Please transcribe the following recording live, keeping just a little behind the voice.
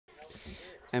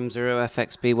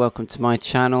M0FXB, welcome to my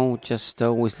channel. Just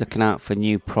always looking out for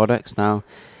new products. Now,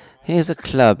 here's a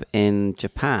club in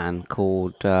Japan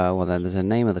called, well, there's a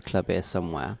name of the club here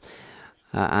somewhere.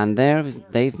 And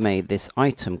they've made this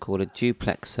item called a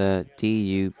duplexor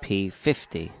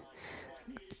DUP50,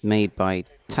 made by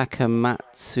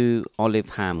Takamatsu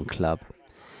Olive Ham Club.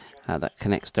 That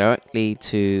connects directly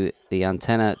to the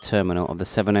antenna terminal of the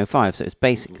 705. So it's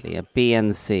basically a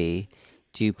BNC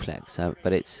duplexor,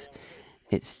 but it's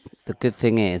the good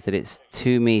thing is that it's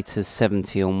 2 meters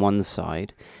 70 on one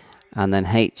side, and then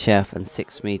HF and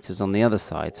 6 meters on the other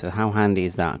side. So how handy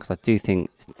is that? Because I do think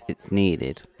it's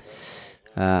needed.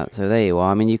 So there you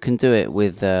are. I mean, you can do it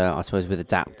with, I suppose, with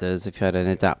adapters if you had an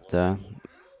adapter.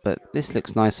 But this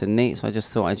looks nice and neat, so I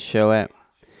just thought I'd show it.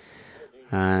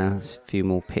 There's a few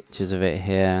more pictures of it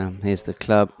here. Here's the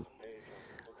club,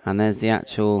 and there's the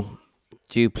actual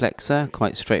duplexor.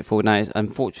 Quite straightforward. Now,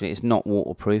 unfortunately, it's not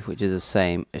waterproof, which is a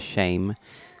shame,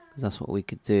 because that's what we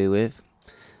could do with.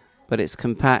 But it's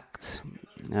compact,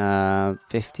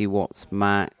 50 watts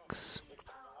max.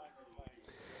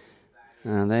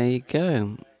 And there you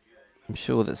go. I'm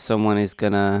sure that someone is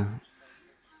gonna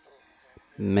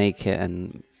make it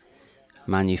and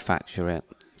manufacture it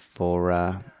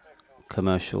for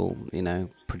commercial,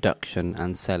 production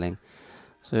and selling.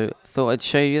 So thought I'd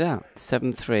show you that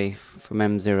 7.3 from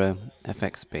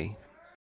M0FXB.